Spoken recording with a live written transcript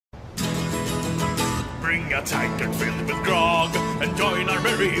Bring a tankard filled with grog and join our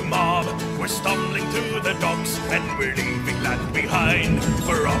merry mob. We're stumbling to the docks and we're leaving land behind.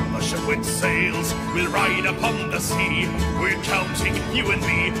 For on the ship with sails, we'll ride upon the sea. We're counting you and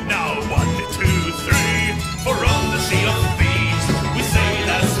me, now 1, 2, 3. For on the sea of thieves, we sail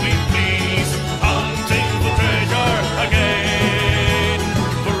as we please, hunting for treasure again.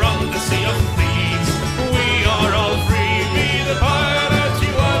 For on the sea of thieves, we are all free. Be the pirate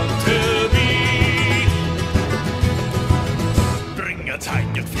you want to be. Bring a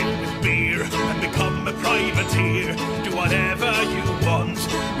tankard filled with beer and become a privateer. Do whatever you want,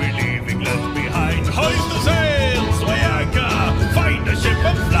 we're leaving land behind. Hoist the sails, weigh anchor, find a ship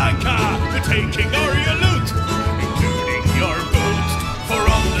and flank her. We're taking all your loot, including your boot. For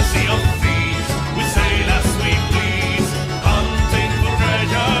on the sea of thieves, we sail as we please, hunting for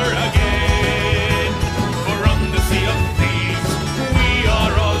treasure again. For on the sea of thieves, we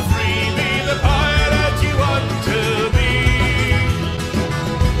are all free. Be the pirate you want to be.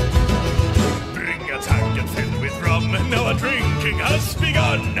 Bring a tankard filled with rum, now our drinking has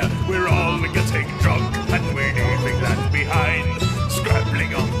begun. We're all getting drunk and we're leaving land behind.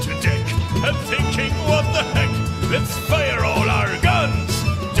 Scrambling onto deck and thinking, what the heck? Let's fire all our guns,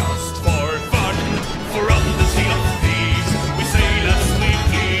 just for fun. For on the sea of thieves, we sail as we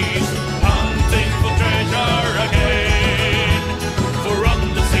please, hunting for treasure again. For on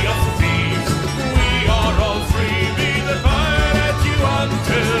the sea of thieves, we are all free. Be the pirate you want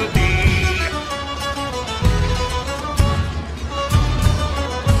to be.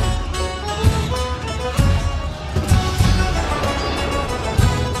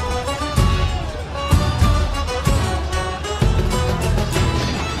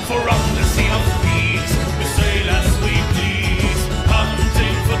 For on the sea of thieves, we sail as we please,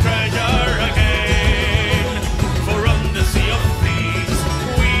 hunting for treasure again. For on the sea of thieves,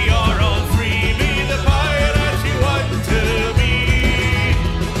 we are all free. Be the pirate you want to be.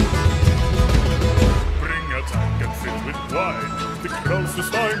 Bring a tankard filled with wine, the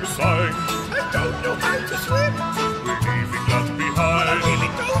closest I'm beside. I don't know how to swim, we're leaving land behind. I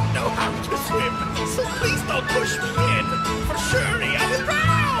really don't know how to swim, so please don't push me